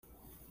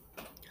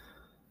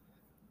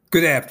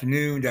Good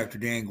afternoon, Dr.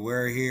 Dan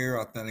Guerra here,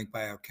 Authentic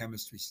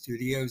Biochemistry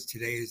Studios.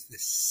 Today is the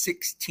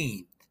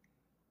 16th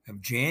of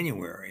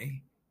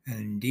January, and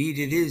indeed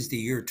it is the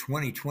year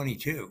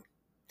 2022.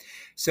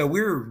 So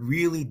we're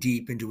really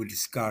deep into a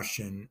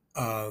discussion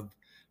of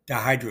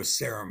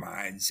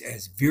dihydroceramides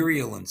as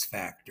virulence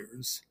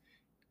factors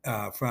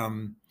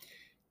from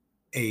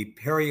a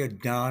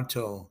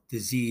periodontal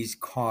disease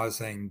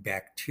causing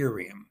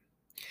bacterium.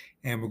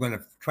 And we're going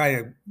to try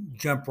to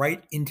jump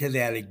right into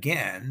that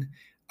again.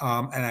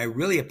 And I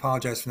really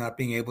apologize for not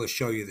being able to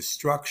show you the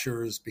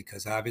structures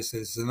because obviously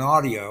this is an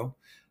audio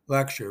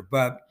lecture,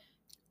 but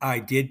I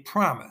did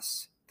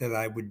promise that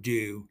I would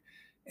do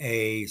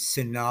a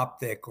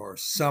synoptic or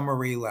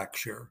summary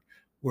lecture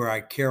where I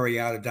carry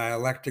out a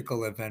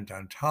dialectical event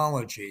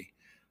ontology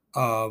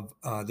of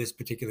this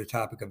particular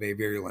topic of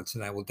avirulence.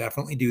 And I will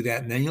definitely do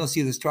that. And then you'll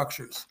see the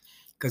structures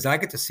because I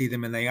get to see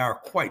them and they are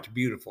quite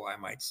beautiful, I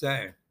might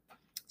say.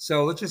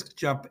 So let's just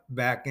jump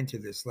back into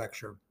this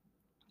lecture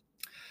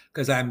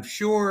because I'm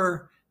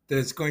sure that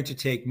it's going to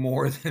take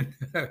more than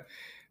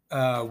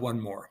one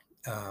more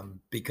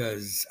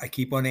because I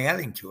keep on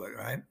adding to it,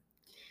 right?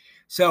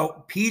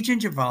 So P.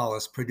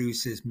 gingivalis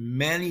produces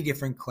many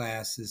different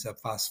classes of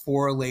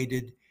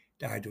phosphorylated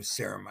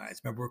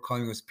dihydroceramides. Remember, we're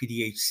calling those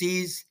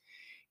PDHCs.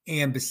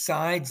 And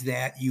besides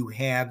that, you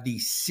have the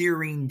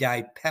serine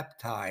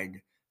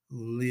dipeptide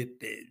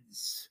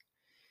lipids.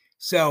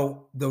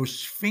 So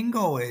those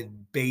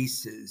sphingosine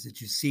bases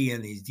that you see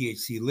in these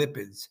DHC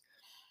lipids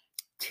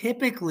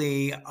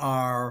typically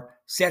are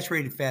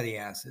saturated fatty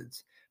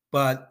acids,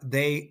 but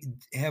they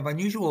have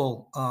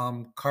unusual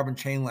carbon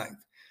chain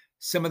length.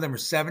 Some of them are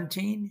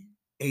 17,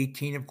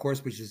 18, of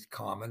course, which is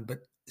common,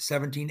 but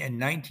 17 and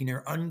 19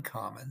 are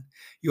uncommon.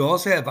 You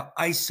also have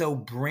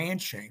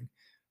isobranching,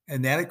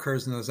 and that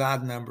occurs in those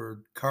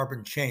odd-numbered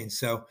carbon chains.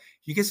 So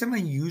you get some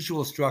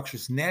unusual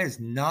structures, and that is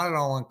not at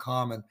all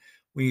uncommon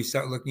when you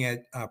start looking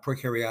at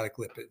prokaryotic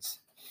lipids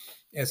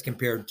as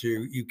compared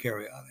to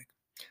eukaryotic.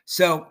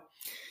 So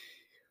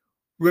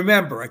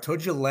remember, I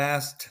told you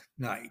last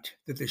night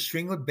that the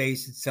stringlet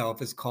base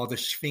itself is called a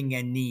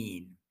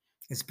sphinganine.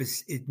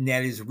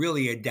 That is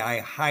really a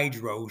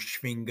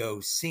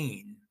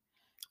dihydrosphingosein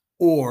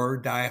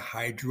or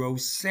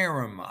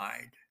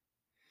dihydroceramide.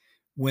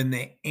 When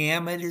the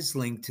amide is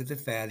linked to the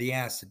fatty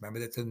acid, remember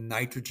that's a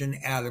nitrogen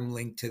atom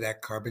linked to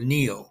that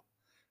carbonyl,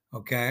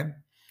 okay?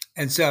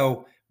 And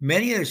so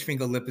many of the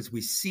sphingolipids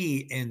we see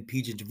in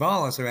P.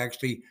 gingivalis are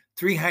actually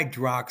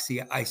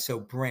 3-hydroxy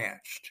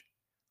isobranched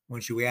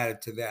once you add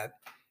it to that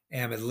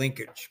amide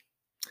linkage.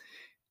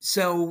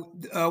 So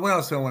what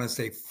else do I want to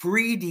say?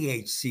 Free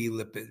DHC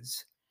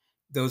lipids,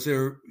 those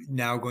are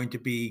now going to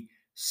be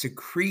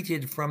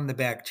secreted from the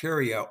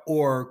bacteria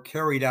or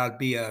carried out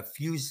via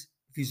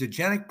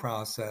fusogenic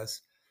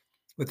process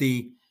with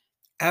the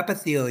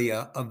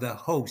epithelia of the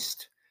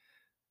host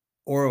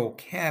oral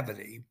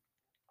cavity.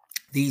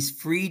 These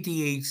free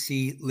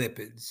DHC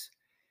lipids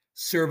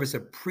serve as a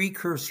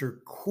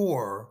precursor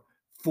core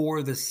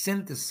for the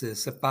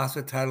synthesis of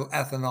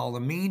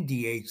phosphatidylethanolammine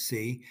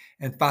DHC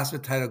and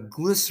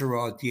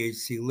phosphatidylglycerol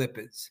DHC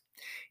lipids.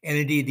 And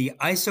indeed, the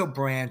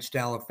isobranched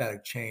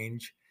aliphatic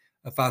change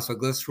of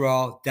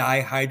phosphoglycerol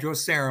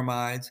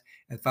dihydroceramides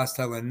and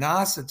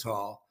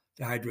phosphatidylinositol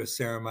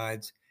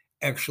dihydroceramides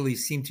actually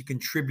seem to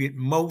contribute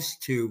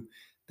most to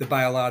the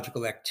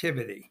biological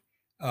activity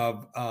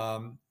of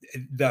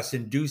thus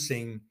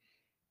inducing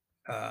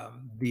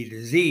the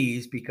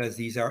disease because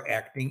these are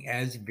acting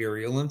as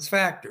virulence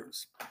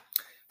factors.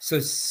 So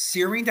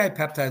serine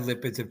dipeptide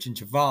lipids of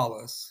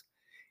gingivalis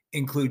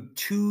include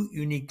two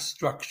unique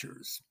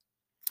structures,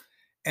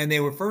 and they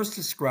were first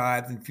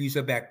described in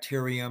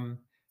Fusobacterium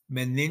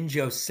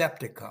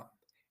meningosepticum,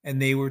 and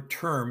they were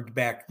termed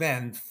back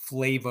then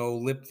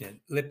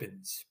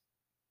flavolipins.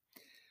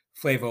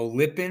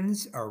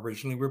 Flavolipins are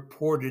originally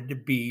reported to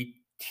be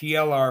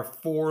TLR4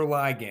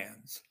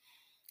 ligands,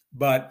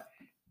 but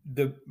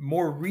the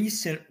more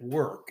recent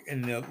work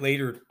in the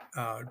later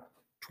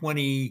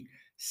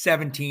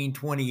 2017,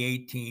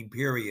 2018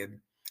 period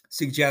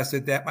suggests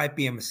that might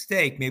be a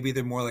mistake. Maybe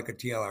they're more like a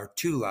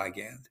TLR2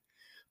 ligand.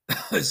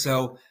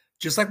 So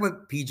just like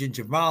with P.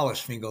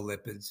 gingivalis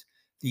sphingolipids,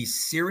 these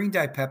serine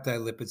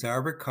dipeptide lipids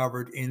are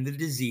recovered in the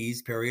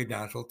diseased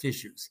periodontal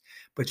tissues,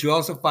 but you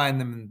also find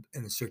them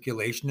in the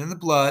circulation in the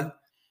blood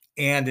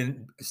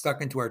and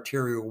stuck into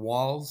arterial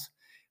walls.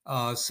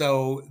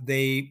 So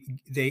they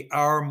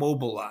are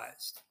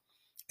mobilized.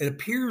 It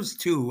appears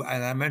too,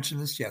 and I mentioned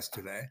this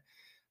yesterday,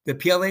 the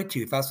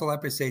PLA2,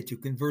 phospholipase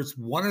A2, converts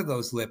one of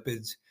those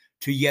lipids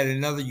to yet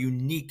another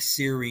unique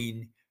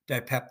serine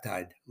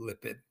dipeptide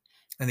lipid.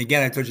 And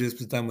again, I told you this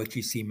was done with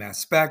GC mass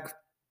spec,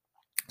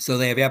 so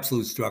they have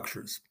absolute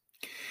structures.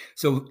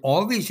 So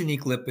all of these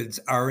unique lipids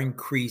are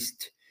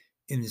increased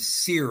in the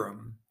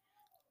serum,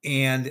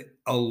 and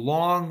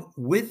along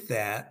with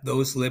that,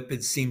 those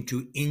lipids seem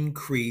to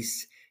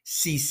increase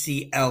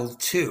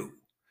CCL2,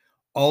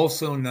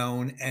 also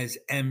known as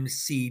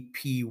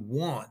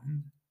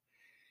MCP1.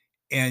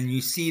 And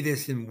you see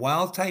this in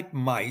wild-type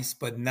mice,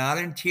 but not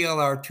in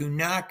TLR2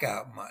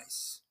 knockout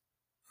mice.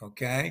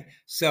 Okay,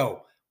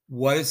 so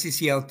what is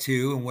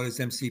CCL2 and what is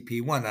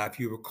MCP1? Now, if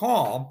you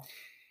recall,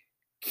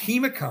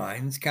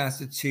 chemokines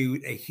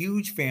constitute a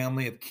huge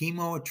family of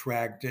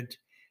chemo-attracted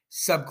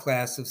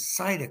subclass of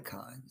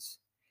cytokines.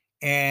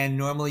 And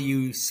normally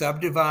you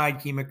subdivide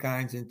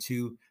chemokines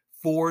into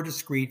 4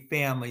 discrete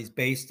families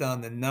based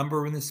on the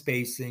number and the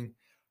spacing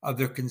of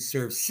their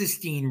conserved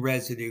cysteine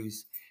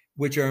residues,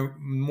 which are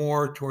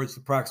more towards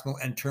the proximal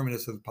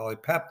N-terminus of the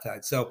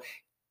polypeptide. So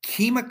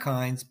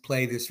chemokines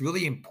play this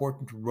really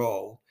important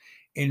role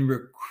in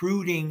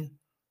recruiting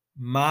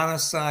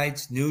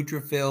monocytes,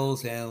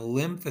 neutrophils, and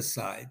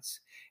lymphocytes,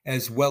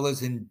 as well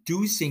as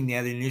inducing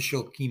that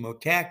initial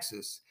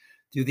chemotaxis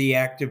through the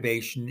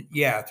activation,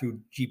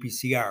 through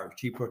GPCR,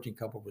 G protein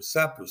coupled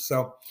receptors.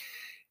 So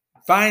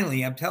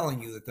finally, I'm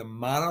telling you that the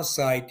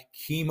monocyte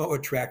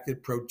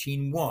chemo-attracted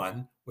protein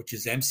 1, which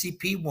is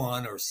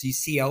MCP1 or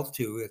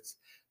CCL2,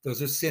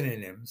 those are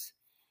synonyms,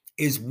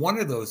 is one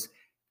of those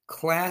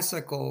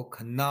classical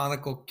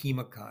canonical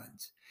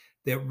chemokines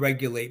that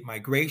regulate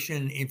migration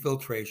and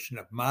infiltration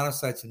of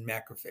monocytes and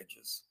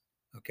macrophages.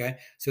 Okay,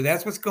 so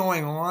that's what's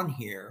going on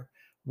here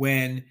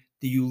when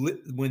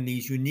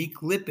these unique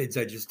lipids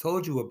I just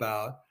told you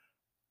about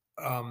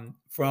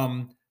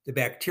from the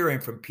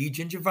bacterium, from P.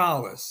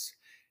 gingivalis,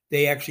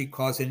 they actually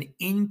cause an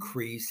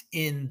increase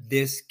in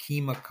this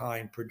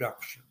chemokine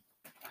production.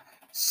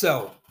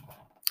 So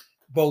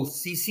both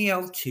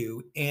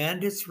CCL2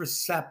 and its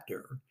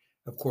receptor,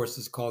 of course,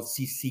 is called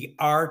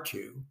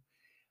CCR2,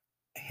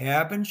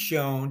 have been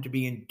shown to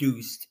be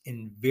induced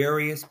in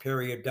various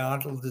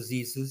periodontal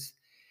diseases,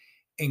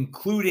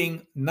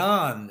 including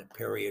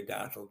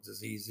non-periodontal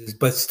diseases,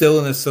 but still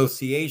in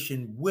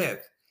association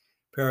with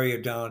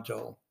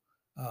periodontal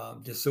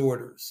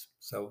disorders.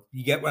 So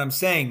you get what I'm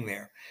saying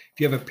there. If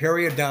you have a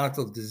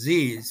periodontal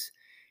disease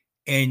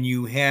and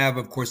you have,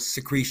 of course,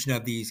 secretion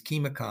of these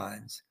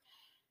chemokines,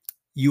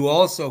 you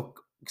also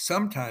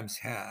sometimes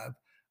have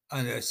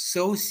an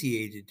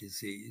associated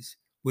disease,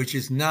 which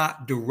is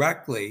not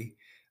directly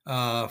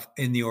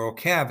in the oral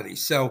cavity.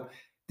 So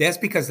that's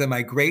because the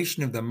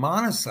migration of the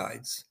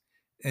monocytes,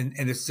 and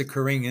it's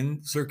occurring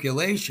in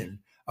circulation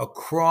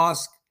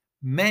across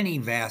many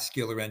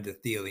vascular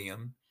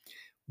endothelium,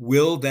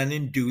 will then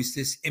induce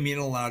this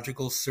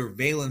immunological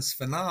surveillance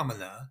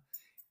phenomena,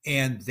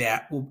 and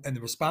the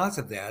response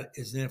of that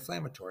is an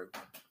inflammatory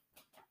one.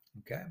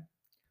 Okay,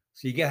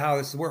 so you get how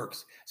this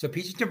works. So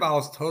P.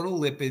 gingivalis total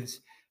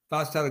lipids,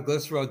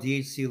 phosphatidylglycerol,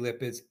 DHC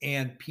lipids,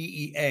 and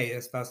PEA,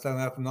 that's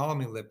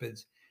phosphatidylethanolamine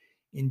lipids,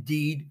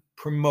 indeed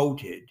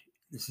promoted.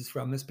 This is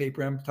from this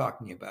paper I'm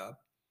talking about.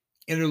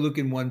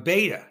 Interleukin 1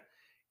 beta,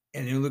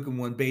 and interleukin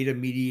 1 beta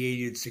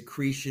mediated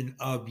secretion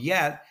of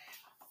yet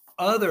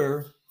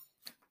other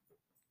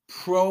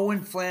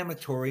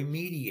pro-inflammatory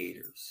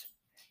mediators.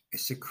 A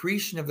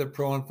secretion of the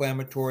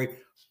pro-inflammatory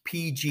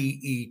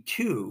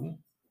PGE2,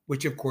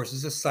 which of course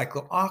is a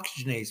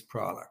cyclooxygenase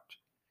product,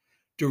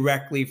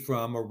 directly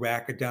from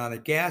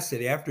arachidonic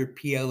acid. After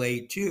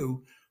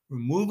PLA2,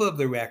 removal of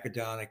the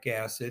arachidonic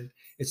acid,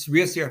 its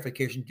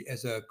reacidification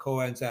as a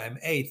coenzyme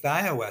A,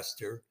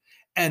 thioester,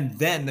 and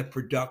then the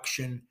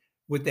production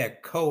with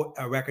that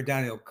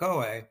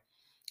arachidonyl-CoA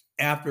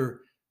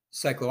after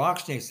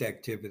cyclooxygenase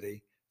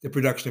activity, the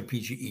production of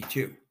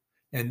PGE2.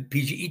 And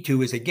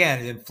PGE2 is, again,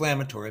 an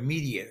inflammatory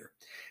mediator.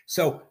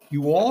 So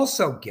you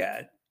also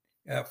get,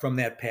 from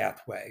that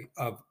pathway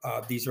of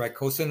these are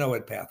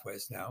icosanoid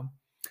pathways now,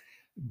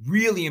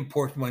 really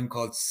important one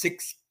called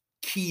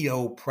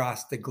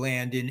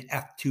 6-ketoprostaglandin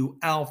F2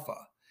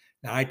 alpha.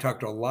 Now, I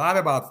talked a lot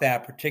about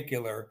that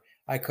particular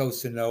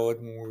icosanoid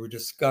when we were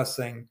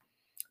discussing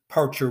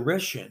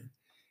parturition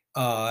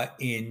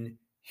in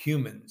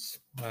humans,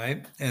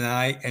 right?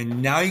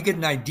 And now you get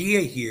an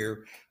idea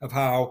here of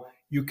how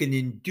you can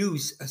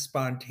induce a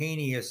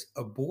spontaneous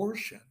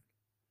abortion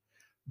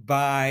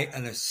by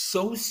an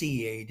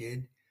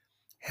associated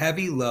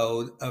heavy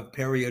load of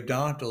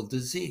periodontal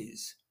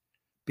disease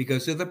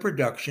because of the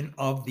production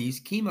of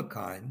these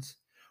chemokines,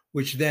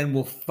 which then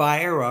will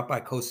fire up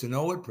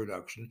icosanoid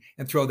production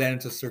and throw that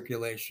into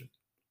circulation.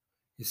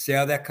 You see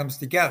how that comes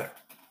together?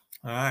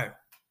 All right.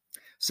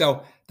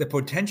 So the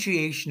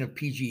potentiation of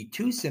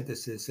PGE2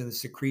 synthesis and the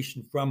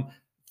secretion from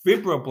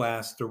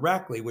fibroblasts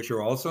directly, which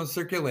are also in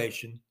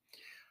circulation,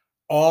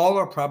 all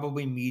are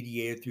probably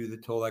mediated through the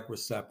toll-like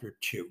receptor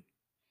 2.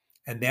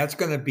 And that's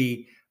going to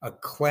be a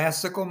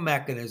classical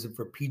mechanism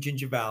for P.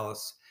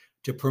 gingivalis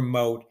to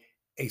promote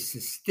a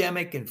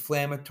systemic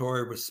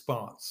inflammatory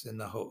response in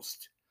the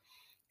host.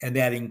 And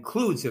that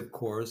includes, of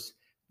course,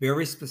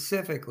 very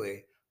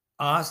specifically,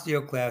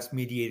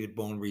 osteoclast-mediated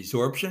bone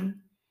resorption.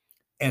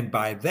 And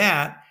by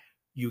that,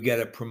 you get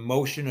a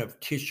promotion of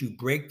tissue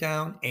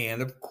breakdown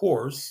and, of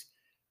course,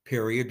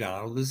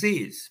 periodontal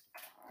disease.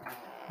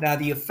 Now,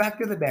 the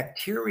effect of the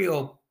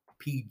bacterial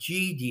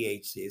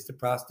PGDHC is the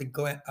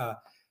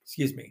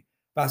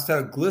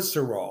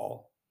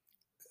phosphatidylglycerol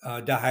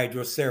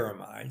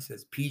dihydroceramide,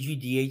 says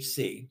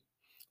PGDHC,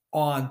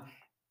 on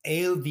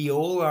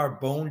alveolar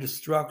bone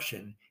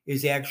destruction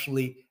is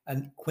actually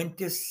a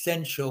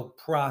quintessential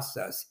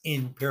process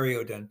in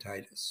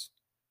periodontitis.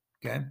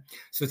 Okay,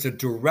 so it's a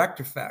direct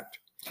effect.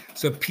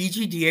 So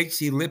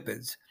PGDHC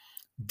lipids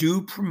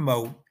do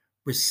promote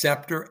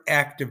receptor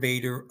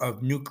activator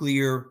of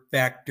nuclear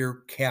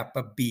factor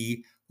kappa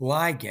B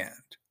ligand.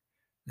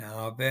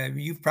 Now,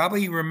 you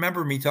probably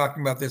remember me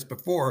talking about this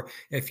before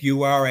if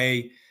you are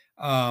a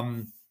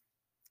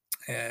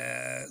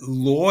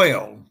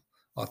loyal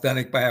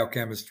Authentic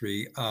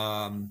Biochemistry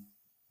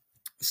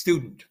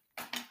student.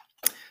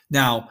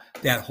 Now,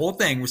 that whole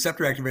thing,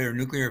 receptor activator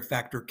nuclear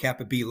factor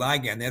kappa B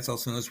ligand, that's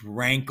also known as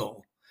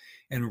RANKL.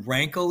 And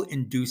RANKL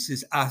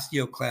induces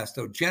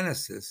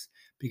osteoclastogenesis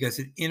because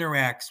it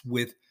interacts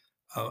with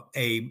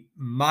a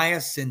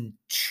myosin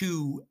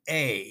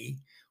 2A,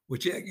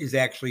 which is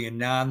actually a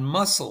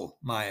non-muscle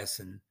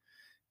myosin.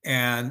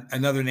 And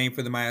another name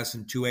for the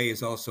myosin 2A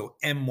is also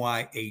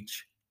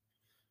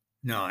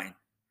MYH9.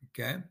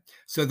 Okay,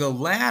 so the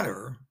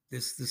latter,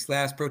 this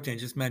last protein I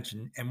just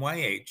mentioned,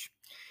 MYH,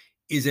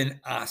 is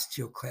an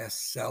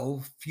osteoclast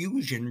cell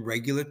fusion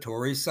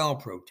regulatory cell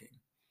protein.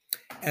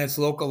 And it's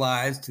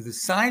localized to the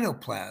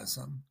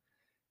cytoplasm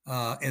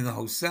in the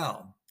host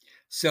cell.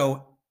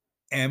 So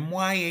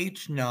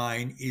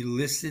MYH9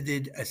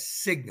 elicited a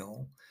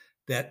signal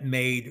that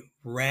made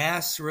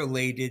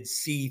RAS-related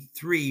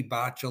C3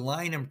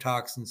 botulinum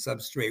toxin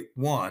substrate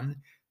 1,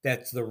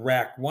 that's the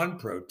RAC1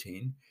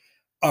 protein,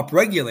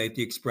 upregulate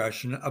the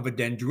expression of a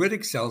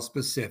dendritic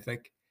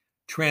cell-specific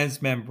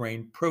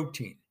transmembrane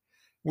protein.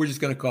 We're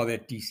just going to call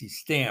that DC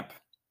stamp.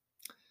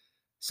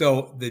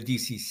 So the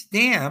DC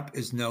stamp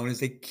is known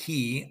as a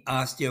key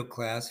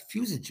osteoclast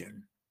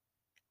fusogen.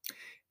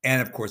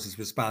 And of course, it's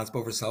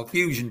responsible for cell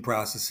fusion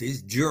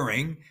processes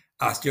during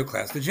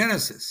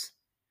osteoclastogenesis.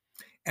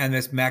 And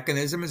this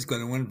mechanism is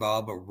going to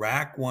involve a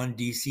RAC1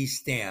 DC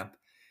stamp,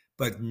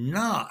 but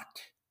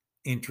not,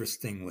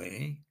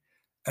 interestingly,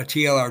 a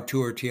TLR2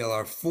 or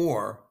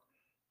TLR4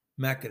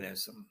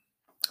 mechanism.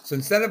 So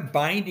instead of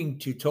binding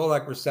to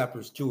toll-like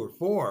receptors 2 or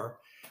 4,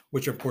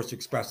 which are, of course,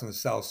 expressed on the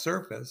cell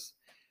surface,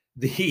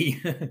 the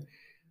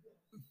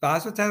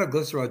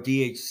phosphatidylglycerol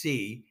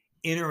DHC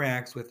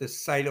interacts with the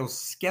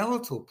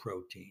cytoskeletal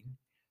protein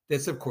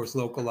that's, of course,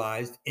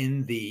 localized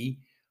in the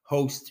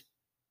host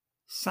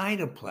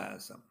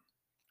cytoplasm.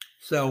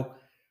 So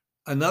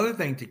another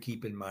thing to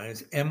keep in mind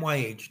is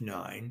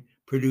MYH9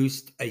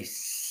 produced a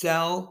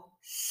cell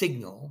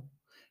signal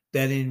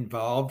that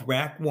involved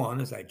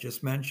RAC1, as I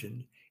just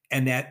mentioned,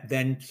 and that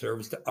then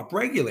serves to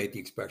upregulate the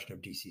expression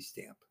of DC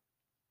stamp.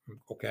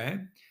 Okay?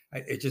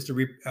 I just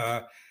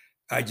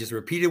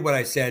repeated what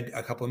I said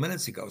a couple of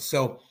minutes ago.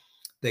 So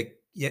the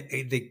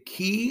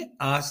key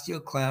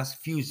osteoclast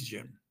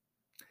fusogen,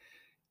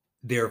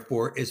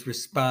 therefore, is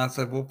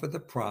responsible for the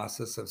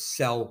process of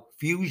cell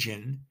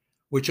fusion,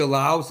 which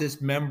allows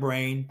this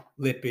membrane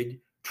lipid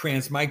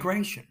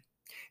transmigration.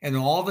 And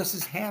all this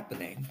is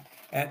happening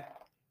at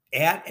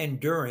and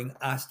during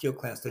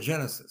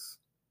osteoclastogenesis.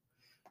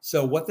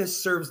 So what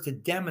this serves to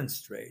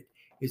demonstrate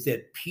is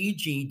that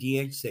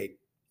PGDHC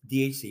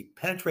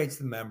penetrates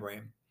the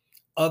membrane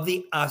of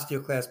the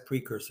osteoclast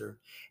precursor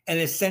and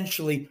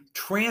essentially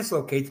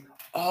translocates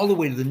all the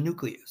way to the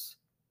nucleus,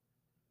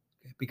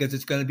 because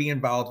it's going to be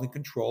involved in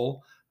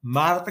control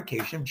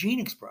modification of gene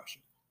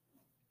expression.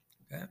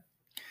 Okay,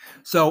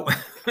 so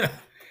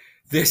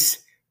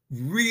this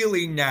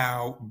really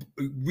now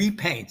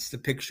repaints the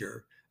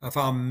picture of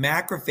how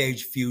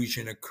macrophage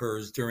fusion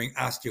occurs during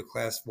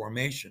osteoclast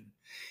formation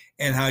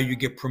and how you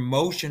get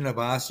promotion of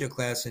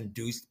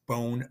osteoclast-induced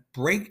bone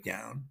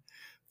breakdown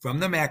from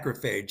the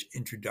macrophage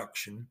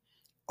introduction,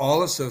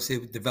 all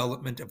associated with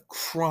development of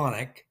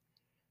chronic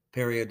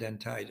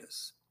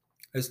periodontitis.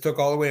 This took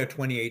all the way to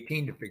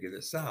 2018 to figure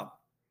this out.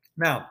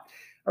 Now,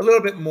 a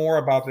little bit more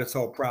about this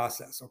whole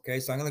process, okay?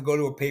 So I'm going to go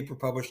to a paper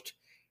published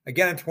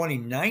again in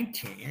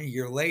 2019, a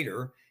year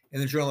later, in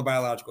the Journal of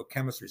Biological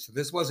Chemistry. So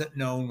this wasn't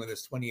known when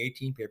this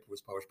 2018 paper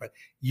was published, but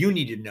you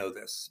need to know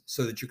this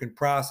so that you can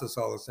process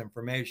all this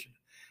information.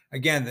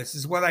 Again, this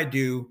is what I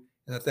do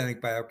in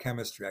Authentic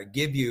Biochemistry. I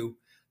give you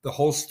the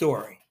whole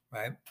story,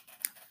 right?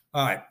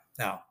 All right.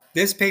 Now,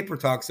 this paper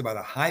talks about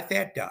a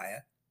high-fat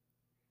diet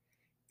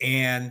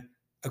and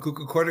a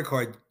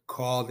glucocorticoid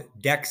called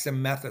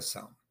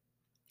dexamethasone.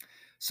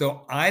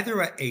 So either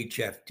a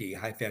HFD,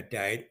 high-fat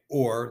diet,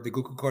 or the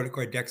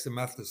glucocorticoid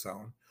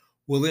dexamethasone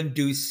will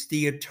induce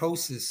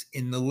steatosis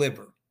in the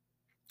liver.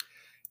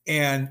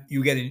 And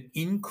you get an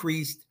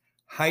increased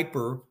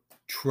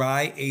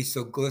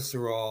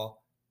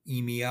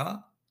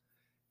hypertriacylglycerolemia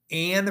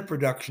and the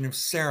production of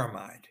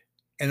ceramide.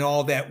 And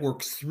all that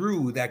works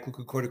through that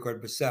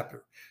glucocorticoid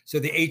receptor. So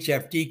the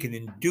HFD can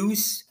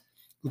induce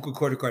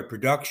glucocorticoid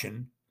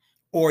production,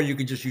 or you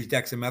can just use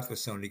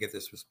dexamethasone to get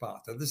this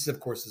response. Now, this,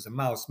 of course, is a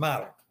mouse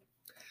model.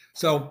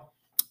 So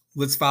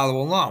let's follow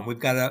along. We've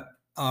got a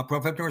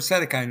profeptinol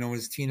cytokine known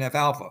as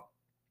TNF-alpha.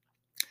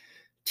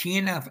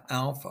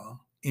 TNF-alpha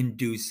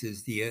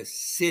induces the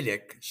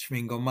acidic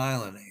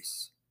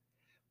sphingomyelinase.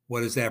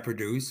 What does that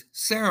produce?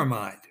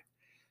 Ceramide.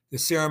 The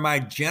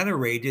ceramide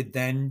generated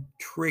then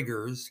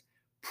triggers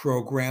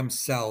programmed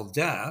cell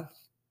death,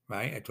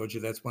 right? I told you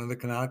that's one of the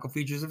canonical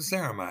features of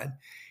ceramide.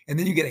 And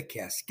then you get a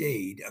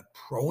cascade of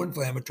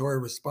pro-inflammatory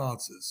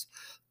responses,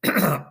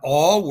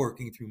 all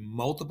working through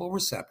multiple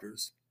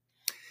receptors,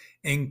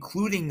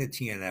 including the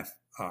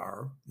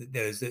TNFR, that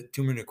is the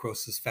tumor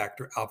necrosis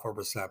factor alpha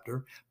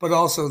receptor, but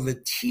also the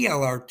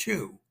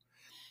TLR2,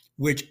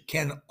 which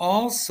can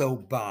also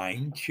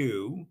bind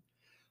to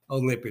a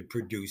lipid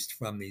produced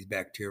from these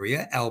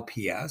bacteria,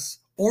 LPS,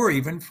 or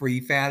even free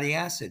fatty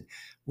acid.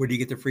 Where do you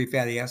get the free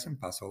fatty acid?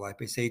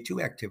 Phospholipase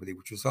A2 activity,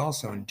 which was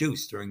also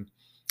induced during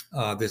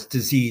this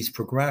disease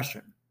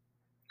progression.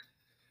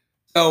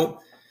 So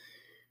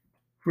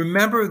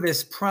remember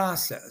this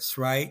process,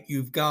 right?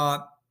 You've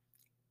got,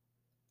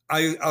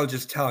 I'll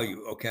just tell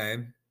you, okay?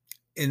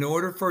 In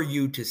order for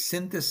you to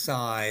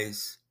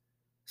synthesize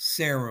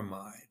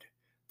ceramide,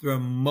 there are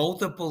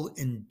multiple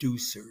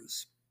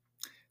inducers.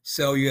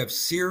 So you have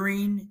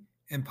serine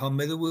and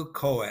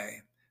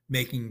palmitoyl-CoA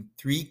making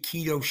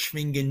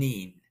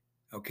 3-keto-schwingenine,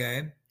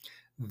 okay?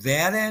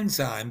 That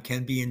enzyme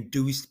can be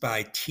induced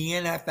by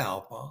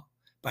TNF-alpha,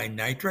 by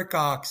nitric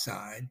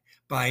oxide,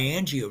 by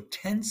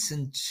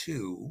angiotensin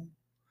II,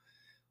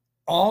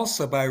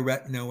 also by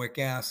retinoic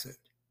acid.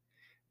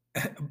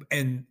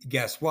 And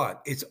guess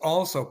what? It's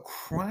also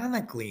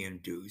chronically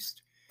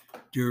induced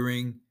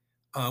during,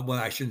 well,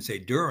 I shouldn't say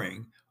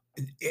during,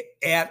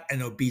 at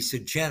an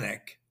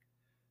obesogenic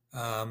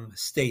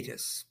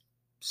status.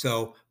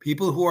 So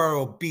people who are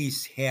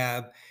obese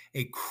have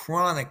a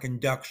chronic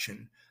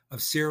induction of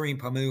serine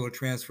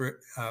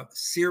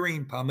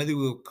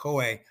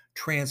palmitoyl-CoA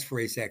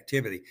transferase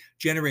activity,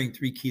 generating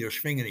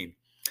 3-keto-schwingenine,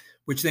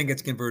 which then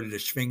gets converted to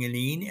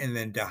schwingenine and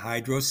then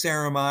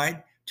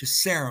dihydroceramide to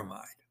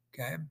ceramide.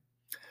 Okay.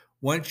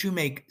 Once you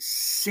make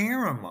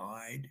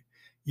ceramide,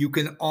 you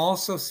can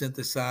also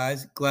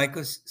synthesize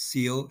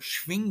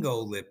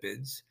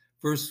glycosyl-sphingolipids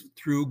first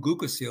through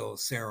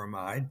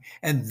glucosylceramide,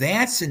 and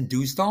that's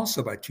induced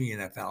also by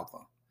TNF-alpha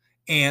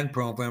and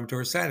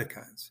pro-inflammatory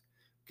cytokines.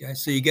 Okay,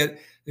 so you get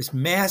this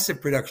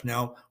massive production.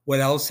 Now, what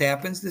else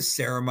happens? The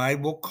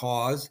ceramide will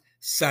cause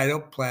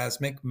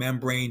cytoplasmic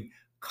membrane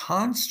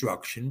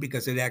construction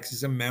because it acts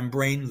as a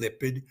membrane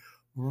lipid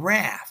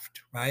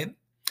raft, right?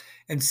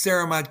 And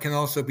ceramide can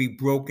also be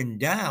broken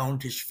down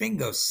to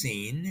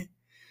sphingosine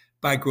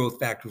by growth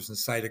factors and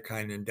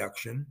cytokine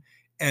induction,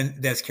 and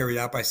that's carried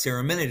out by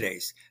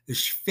ceraminidase. The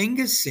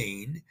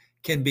sphingosine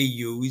can be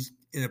used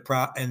in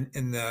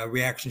the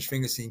reaction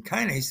sphingosine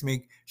kinase to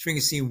make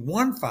sphingosine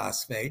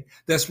 1-phosphate,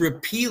 thus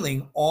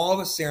repealing all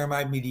the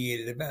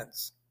ceramide-mediated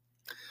events.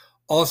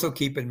 Also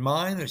keep in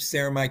mind that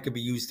ceramide could be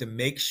used to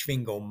make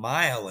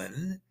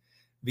sphingomyelin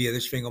via the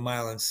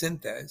sphingomyelin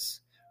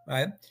synthase,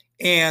 right?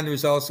 And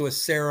there's also a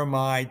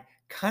ceramide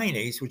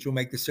kinase, which will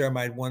make the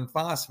ceramide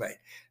 1-phosphate.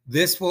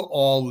 This will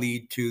all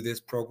lead to this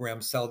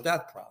programmed cell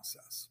death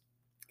process,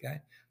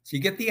 okay? So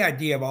you get the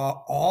idea of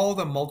all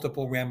the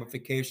multiple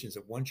ramifications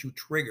of once you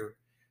trigger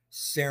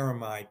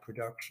ceramide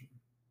production.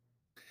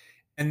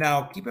 And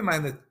now keep in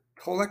mind that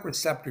toll-like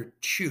receptor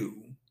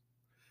 2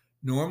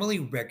 normally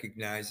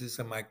recognizes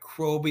a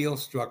microbial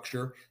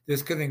structure.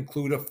 This could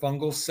include a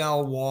fungal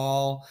cell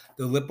wall,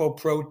 the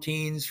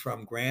lipoproteins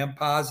from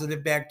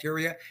gram-positive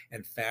bacteria,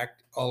 in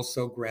fact,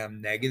 also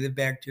gram-negative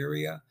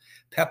bacteria,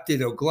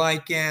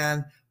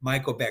 peptidoglycan,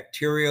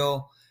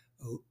 mycobacterial,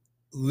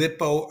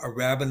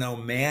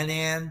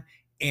 lipoarabinomannan,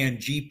 and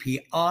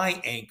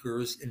GPI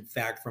anchors, in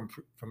fact, from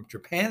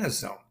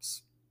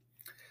trypanosomes.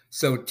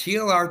 So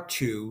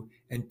TLR2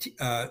 and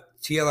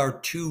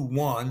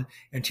TLR2-1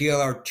 and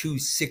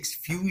TLR2-6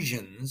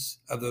 fusions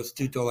of those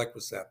two toll-like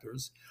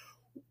receptors,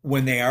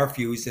 when they are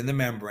fused in the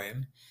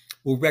membrane,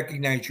 will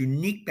recognize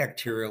unique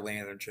bacterial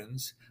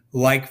antigens,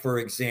 like, for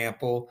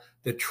example,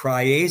 the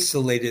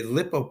triacylated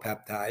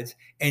lipopeptides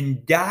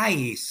and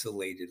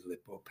diacylated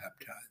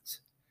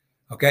lipopeptides.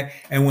 Okay,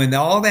 and when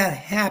all that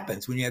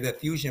happens, when you have that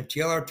fusion of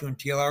TLR2 and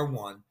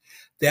TLR1,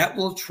 that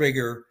will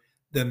trigger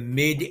the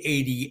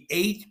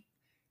MYD88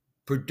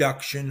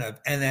 production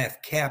of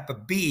NF-kappa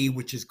B,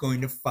 which is going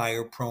to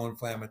fire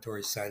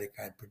pro-inflammatory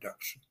cytokine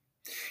production.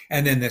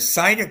 And then the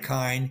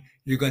cytokine,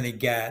 you're going to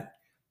get,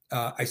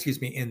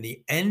 in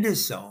the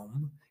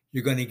endosome,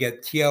 you're going to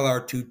get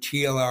TLR2,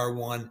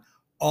 TLR1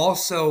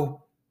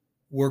 also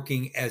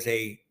working as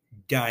a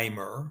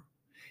dimer.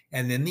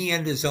 And then the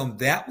endosome,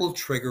 that will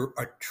trigger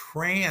a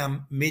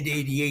TRAM,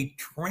 MYD88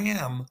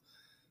 TRAM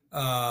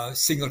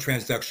signal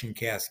transduction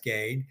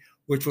cascade,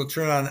 which will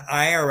turn on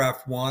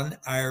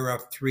IRF1,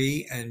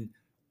 IRF3, and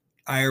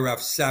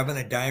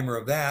IRF7, a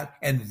dimer of that.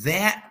 And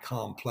that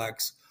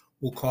complex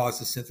will cause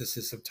the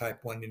synthesis of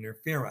type 1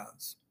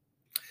 interferons.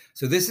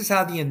 So this is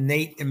how the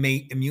innate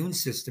immune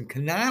system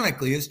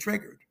canonically is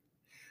triggered.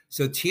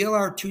 So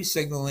TLR2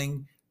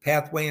 signaling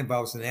pathway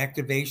involves an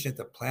activation at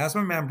the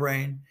plasma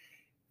membrane,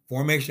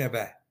 formation of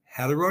a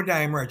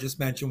heterodimer, I just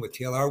mentioned, with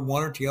TLR1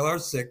 or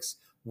TLR6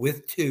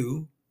 with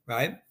 2,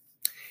 right?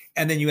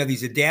 And then you have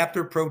these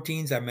adapter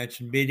proteins. I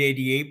mentioned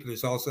MYD88, but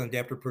there's also an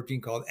adapter protein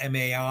called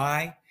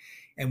MAI.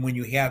 And when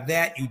you have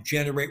that, you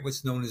generate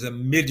what's known as a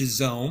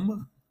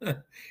midosome.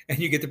 and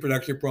you get the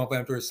production of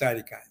pro-inflammatory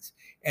cytokines.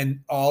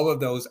 And all of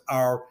those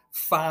are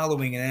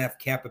following an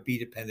NF-kappa B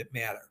dependent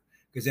matter,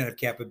 because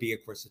NF-kappa B,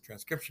 of course, is a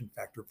transcription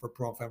factor for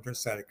pro-inflammatory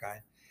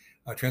cytokine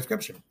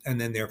transcription, and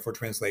then therefore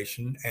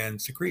translation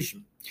and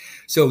secretion.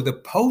 So the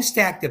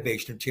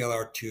post-activation of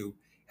TLR2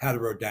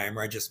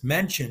 heterodimer I just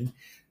mentioned,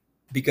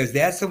 because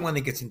that's the one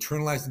that gets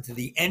internalized into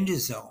the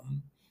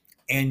endosome,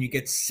 and you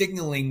get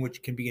signaling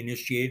which can be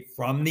initiated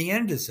from the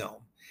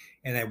endosome.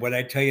 And what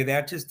I tell you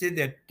that just did,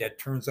 that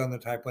turns on the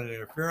type 1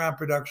 interferon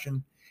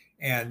production,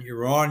 and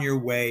you're on your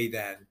way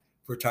then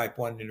for type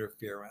 1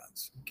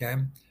 interferons, okay?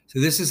 So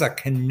this is a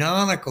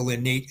canonical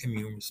innate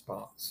immune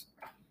response,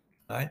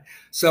 right?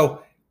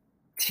 So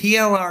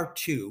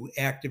TLR2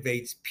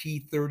 activates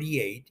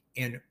P38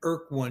 and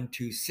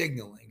ERK1/2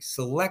 signaling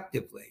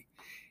selectively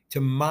to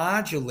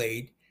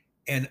modulate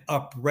and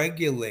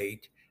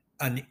upregulate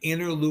an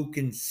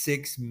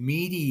interleukin-6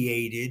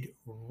 mediated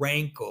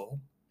rankle,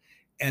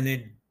 and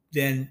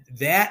then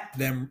that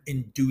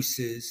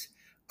induces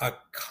a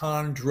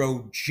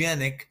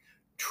chondrogenic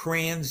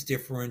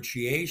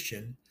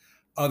transdifferentiation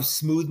of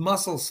smooth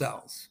muscle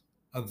cells,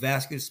 of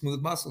vascular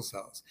smooth muscle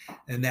cells,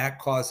 and that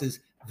causes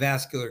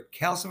vascular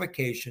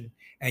calcification.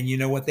 And you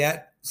know what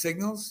that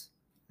signals?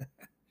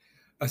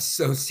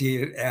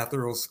 Associated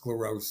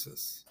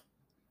atherosclerosis.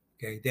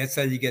 Okay, that's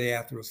how you get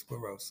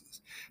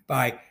atherosclerosis,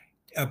 by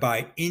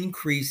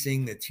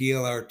increasing the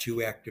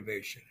TLR2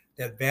 activation.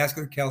 That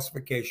vascular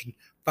calcification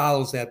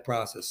follows that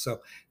process.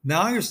 So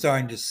now you're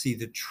starting to see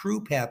the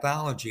true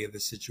pathology of the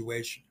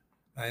situation,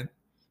 right?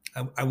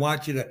 I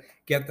want you to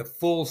get the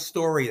full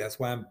story. That's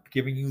why I'm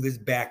giving you this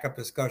backup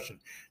discussion.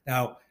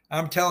 Now,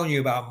 I'm telling you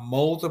about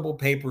multiple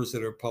papers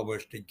that are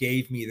published that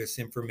gave me this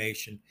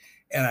information,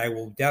 and I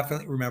will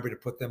definitely remember to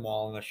put them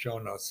all in the show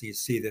notes so you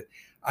see that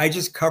I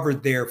just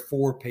covered their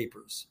 4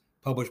 papers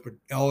published, but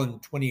all in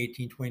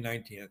 2018,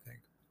 2019, I think.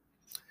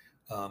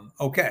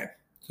 Okay,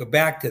 so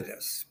back to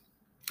this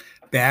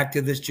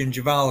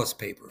Gingivalis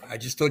paper. I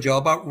just told you all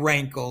about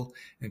rankle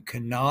and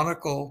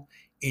canonical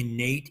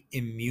innate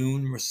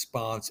immune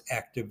response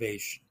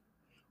activation,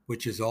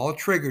 which is all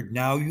triggered,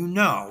 now you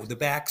know the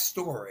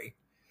backstory,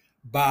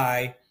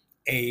 by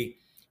a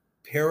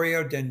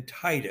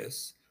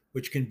periodontitis,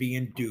 which can be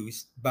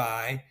induced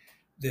by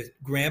the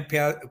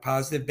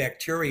gram-positive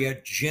bacteria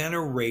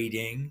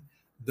generating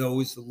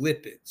those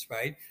lipids,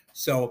 right?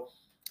 So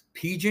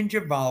P.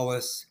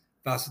 gingivalis,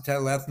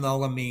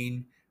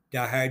 phosphatidylethanolamine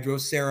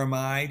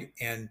dihydroceramide,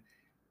 and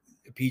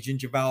P.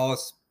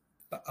 gingivalis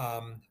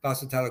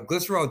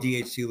phosphatidylglycerol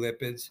DHC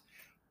lipids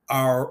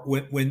are,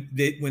 when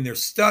they're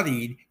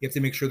studied, you have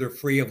to make sure they're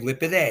free of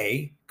lipid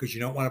A, because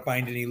you don't want to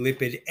find any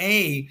lipid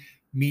A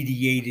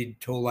mediated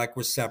toll-like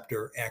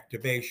receptor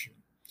activation.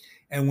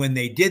 And when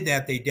they did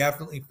that, they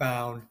definitely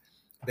found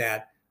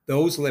that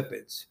those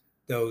lipids,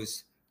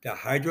 those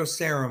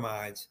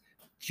dihydroceramides,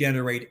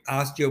 generate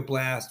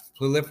osteoblast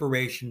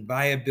proliferation,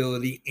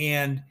 viability,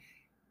 and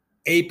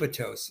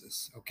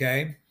apoptosis,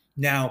 okay?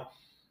 Now,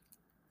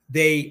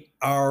 they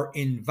are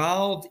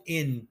involved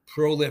in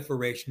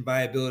proliferation,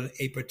 viability,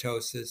 and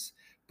apoptosis,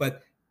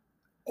 but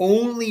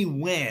only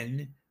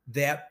when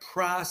that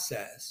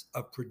process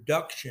of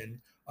production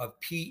of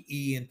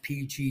PE and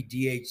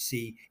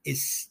PGDHC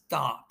is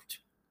stopped.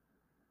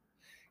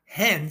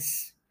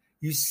 Hence,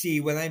 you see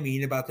what I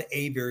mean about the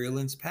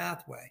avirulence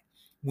pathway.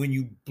 When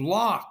you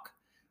block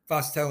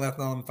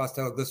phosphatidylethanolamine and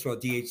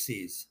phosphatidylglycerol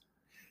DHCs,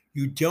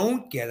 you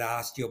don't get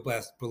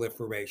osteoblast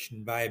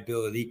proliferation,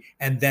 viability,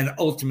 and then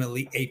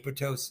ultimately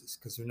apoptosis,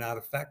 because they're not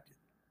affected.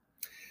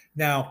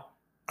 Now,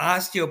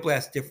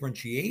 osteoblast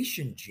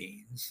differentiation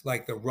genes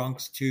like the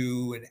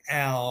RUNX2 and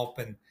ALP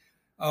and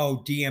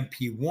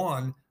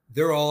DMP1,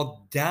 they're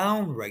all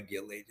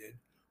downregulated,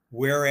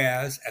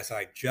 whereas, as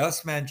I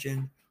just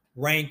mentioned,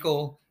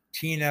 rankle,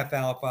 TNF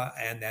alpha,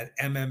 and that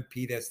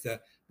MMP, that's the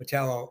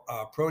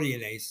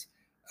metalloproteinase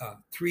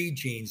 3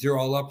 genes, they're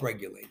all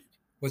upregulated.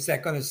 What's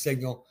that going to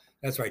signal?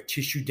 That's right,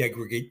 tissue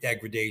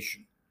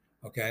degradation,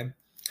 okay?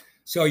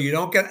 So you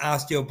don't get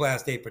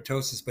osteoblast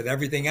apoptosis, but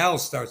everything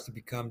else starts to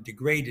become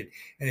degraded.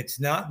 And it's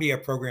not via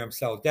programmed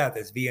cell death,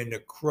 it's via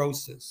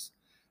necrosis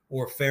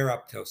or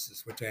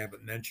ferroptosis, which I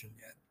haven't mentioned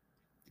yet.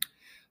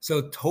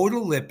 So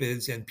total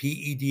lipids and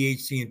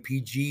PEDHC and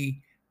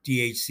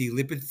PGDHC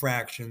lipid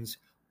fractions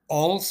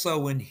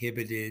also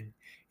inhibited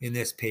in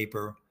this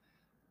paper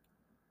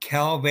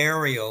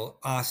calvarial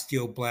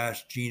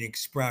osteoblast gene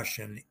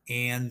expression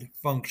and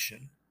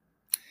function.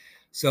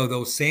 So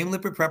those same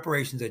lipid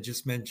preparations I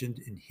just mentioned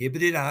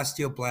inhibited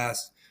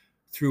osteoblasts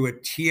through a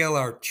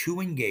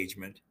TLR2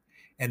 engagement,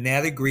 and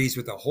that agrees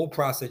with the whole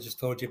process I just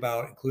told you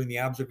about, including the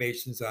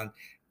observations on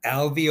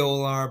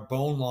alveolar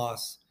bone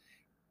loss,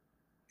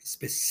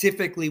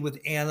 specifically with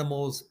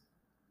animals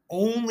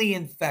only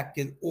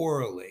infected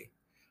orally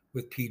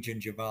with P.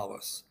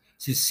 gingivalis.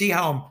 So you see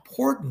how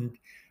important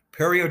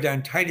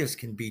periodontitis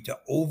can be to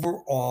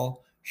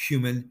overall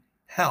human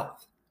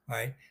health,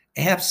 right?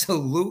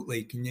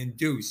 Absolutely can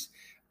induce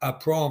a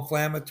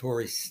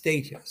pro-inflammatory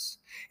status.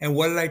 And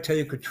what did I tell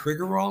you could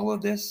trigger all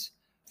of this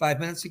 5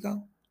 minutes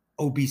ago?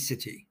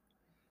 obesity.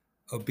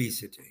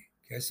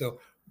 Okay, so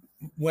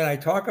when I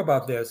talk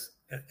about this,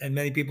 and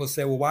many people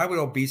say, well, why would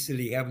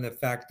obesity have an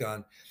effect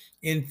on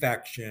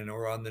infection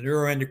or on the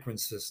neuroendocrine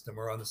system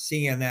or on the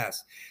CNS?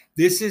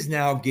 This is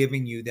now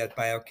giving you that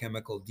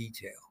biochemical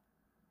detail.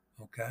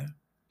 Okay.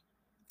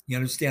 You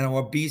understand how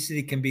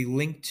obesity can be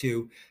linked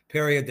to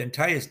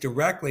periodontitis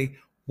directly.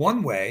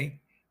 One way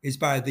is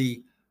by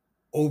the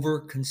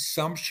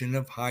overconsumption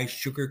of high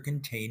sugar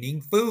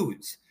containing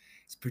foods.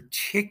 It's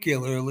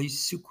particularly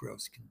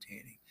sucrose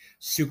containing.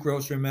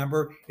 Sucrose,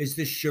 remember, is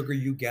the sugar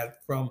you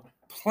get from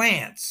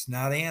plants,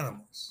 not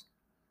animals.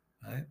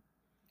 Right?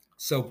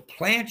 So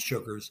plant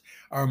sugars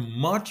are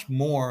much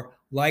more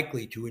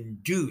likely to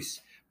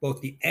induce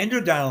both the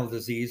endodontal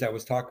disease I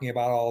was talking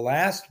about all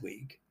last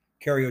week,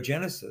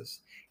 karyogenesis,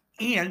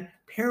 and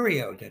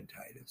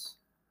periodontitis.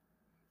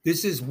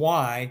 This is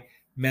why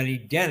many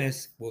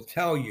dentists will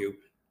tell you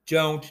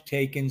don't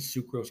take in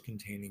sucrose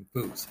containing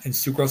foods. And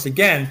sucrose,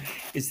 again,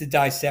 is the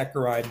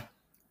disaccharide,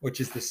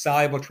 which is the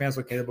soluble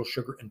translocatable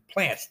sugar in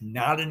plants,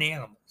 not in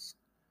animals.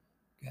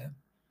 Okay?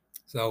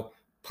 So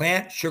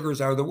plant sugars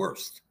are the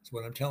worst. That's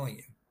what I'm telling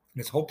you. And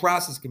this whole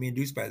process can be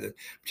induced by this,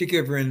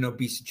 particularly if you're in an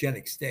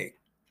obesogenic state.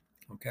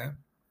 Okay?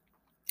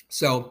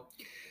 So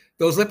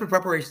those lipid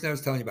preparations I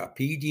was telling you about,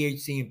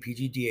 PDHC and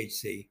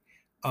PGDHC,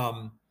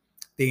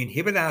 they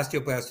inhibit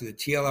osteoblasts through the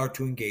TLR2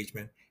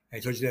 engagement. I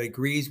told you that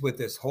agrees with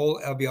this whole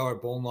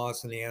alveolar bone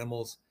loss in the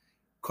animals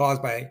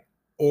caused by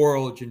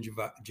oral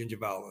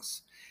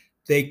gingivalis.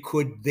 They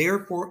could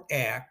therefore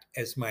act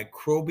as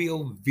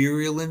microbial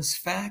virulence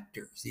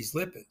factors, these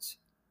lipids,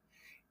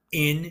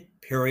 in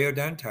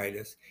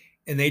periodontitis,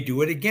 and they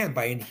do it again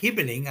by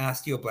inhibiting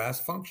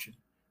osteoblast function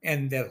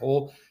and that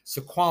whole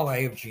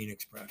sequelae of gene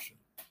expression.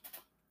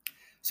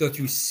 So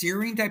through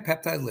serine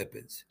dipeptide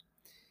lipids,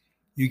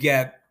 you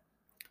get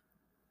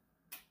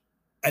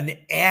an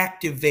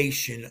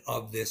activation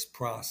of this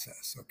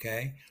process,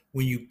 okay?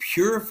 When you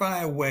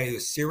purify away the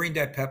serine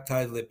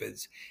dipeptide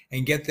lipids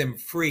and get them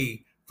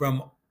free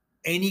from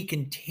any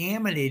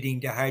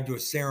contaminating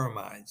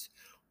dihydroceramides,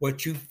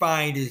 what you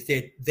find is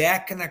that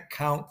that can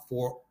account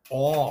for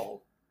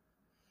all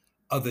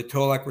of the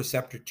toll-like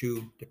receptor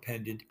 2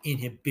 dependent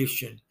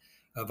inhibition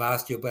of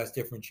osteoblast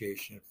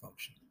differentiation and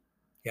function.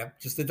 Yep,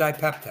 just the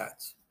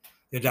dipeptides,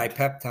 the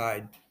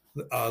dipeptide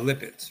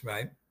lipids,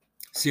 right?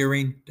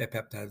 Serine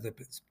dipeptide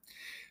lipids.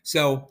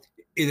 So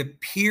it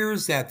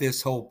appears that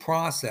this whole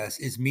process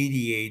is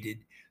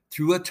mediated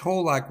through a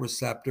toll-like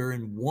receptor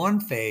in one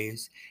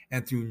phase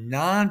and through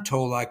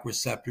non-toll-like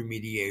receptor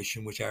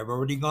mediation, which I've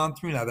already gone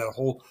through now, that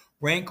whole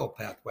Rankel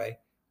pathway,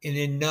 in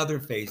another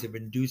phase of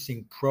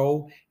inducing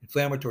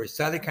pro-inflammatory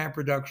cytokine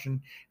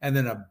production, and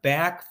then a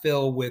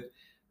backfill with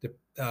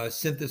the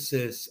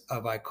synthesis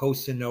of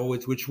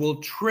eicosanoids, which will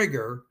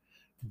trigger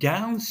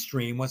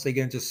downstream, once they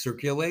get into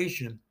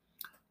circulation,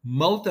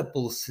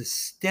 multiple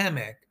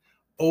systemic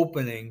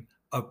opening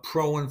of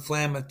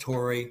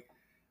pro-inflammatory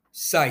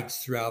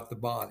sites throughout the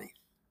body.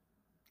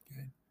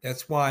 Okay?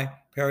 That's why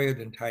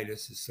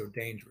periodontitis is so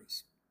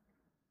dangerous.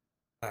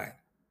 All right.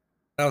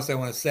 What else I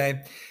want to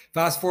say?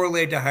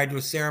 Phosphorylated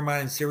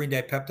dihydroceramide and serine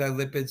dipeptide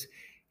lipids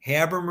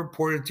have been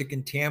reported to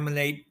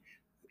contaminate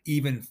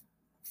even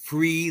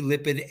free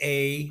lipid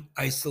A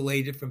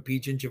isolated from P.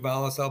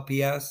 gingivalis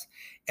LPS.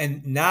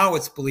 And now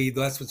it's believed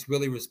that's what's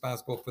really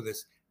responsible for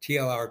this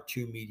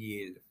TLR2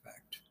 mediated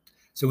effect.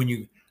 So when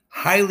you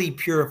highly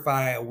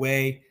purify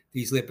away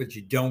these lipids,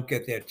 you don't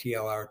get that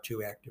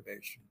TLR2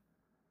 activation.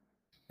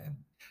 Okay.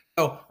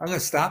 So I'm going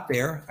to stop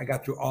there. I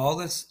got through all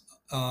this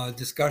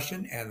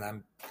discussion and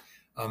I'm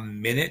a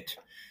minute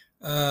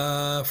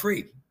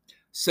free.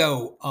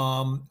 So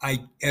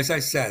as I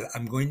said,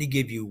 I'm going to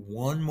give you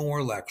one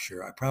more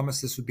lecture. I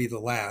promised this would be the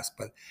last,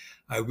 but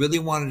I really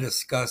want to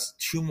discuss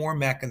two more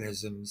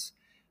mechanisms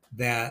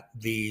that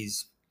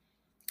these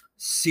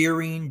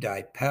serine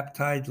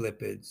dipeptide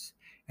lipids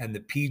and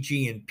the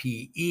PG and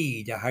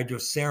PE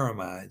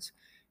dihydroceramides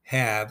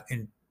have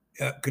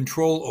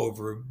control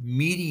over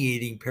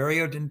mediating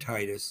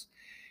periodontitis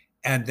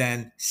and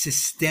then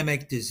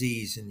systemic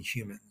disease in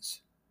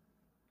humans.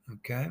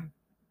 Okay?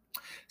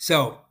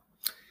 So,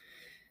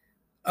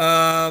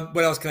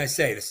 what else can I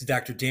say? This is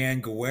Dr.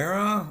 Dan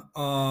Guerra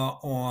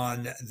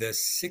on the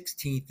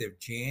 16th of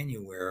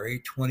January,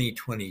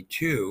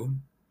 2022,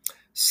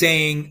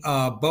 saying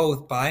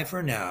both bye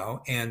for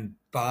now and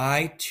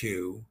bye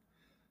to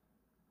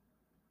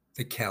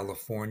the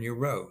California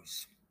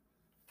Rose.